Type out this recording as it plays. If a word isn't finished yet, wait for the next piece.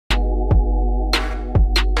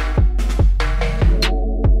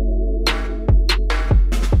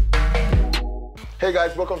Hey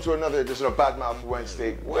guys, welcome to another edition of Bad Mouth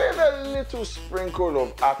Wednesday with a little sprinkle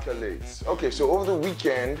of accolades. Okay, so over the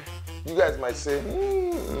weekend, you guys might say,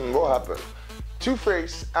 what happened?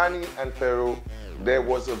 2Face, Annie, and Pero, there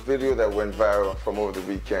was a video that went viral from over the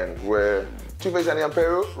weekend where 2Face, Annie, and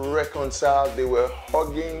Pero reconciled. They were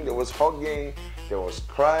hugging, there was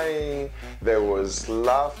crying, there was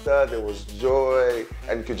laughter, there was joy,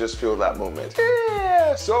 and you could just feel that moment.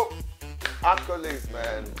 Yeah, so accolades,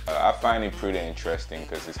 man. I find it pretty interesting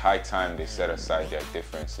because it's high time they set aside their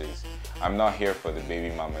differences. I'm not here for the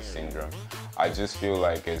baby mama syndrome. I just feel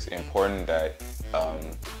like it's important that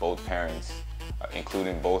both parents,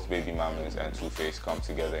 including both baby mamas and 2Face, come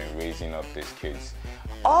together in raising up these kids.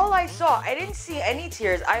 All I saw, I didn't see any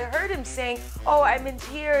tears. I heard him saying, oh, I'm in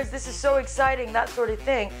tears, this is so exciting, that sort of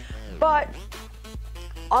thing. But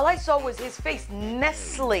all I saw was his face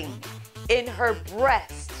nestling in her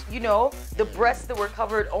breast. You know, the breasts that were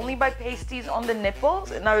covered only by pasties on the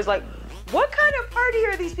nipples. And I was like, what kind of party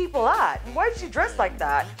are these people at? Why is she dressed like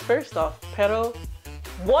that? First off, Pero,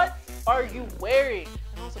 what are you wearing?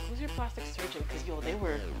 And I was like, who's your plastic surgeon? Because, yo, they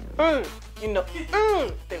were,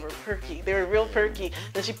 they were perky. They were real perky.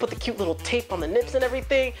 Then she put the cute little tape on the nips and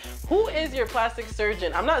everything. Who is your plastic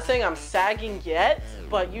surgeon? I'm not saying I'm sagging yet,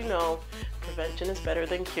 but you know, prevention is better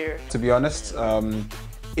than cure. To be honest,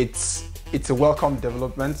 it's a welcome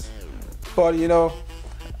development, but you know,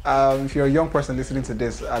 if you're a young person listening to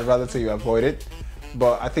this, I'd rather say you avoid it.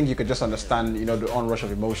 But I think you could just understand, you know, the onrush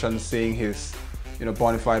of emotions, seeing his, you know,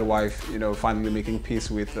 bona fide wife, you know, finally making peace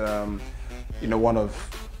with, you know, one of,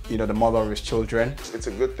 you know, the mother of his children. It's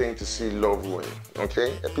a good thing to see love win,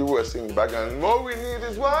 okay? And people are singing back and all we need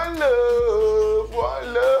is one love,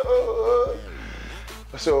 one love.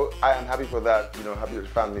 So I am happy for that, you know, happy the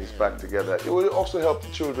family is back together. It will also help the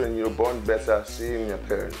children, you know, bond better, seeing their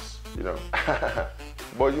parents, you know.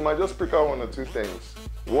 But you might just pick out one or two things.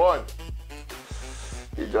 One,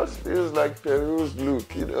 it just feels like Peru's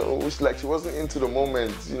look, you know, which like she wasn't into the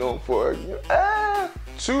moment, you know, for, you know,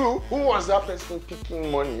 Two, who was that person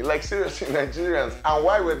picking money? Like seriously, Nigerians, and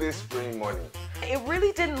why were they spraying money? It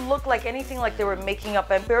really didn't look like anything like they were making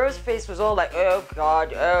up, and Pero's face was all like, oh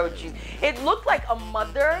God, oh jeez. It looked like a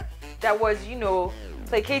mother that was, you know,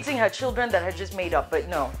 placating her children that had just made up, but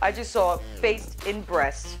no, I just saw face in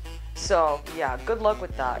breast. So yeah, good luck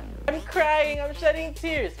with that. I'm crying, I'm shedding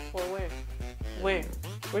tears. Well, where?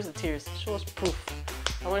 Where's the tears? Show us proof.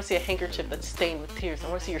 I want to see a handkerchief that's stained with tears. I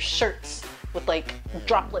want to see your shirts with like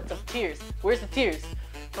droplets of tears. Where's the tears?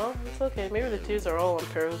 Well, it's okay. Maybe the tears are all on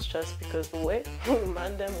Pero's chest because the way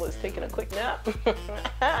Mandem was taking a quick nap.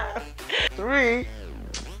 Three,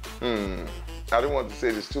 I don't want to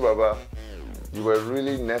say this too, Baba. You were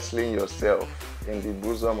really nestling yourself in the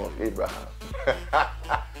bosom of Abraham.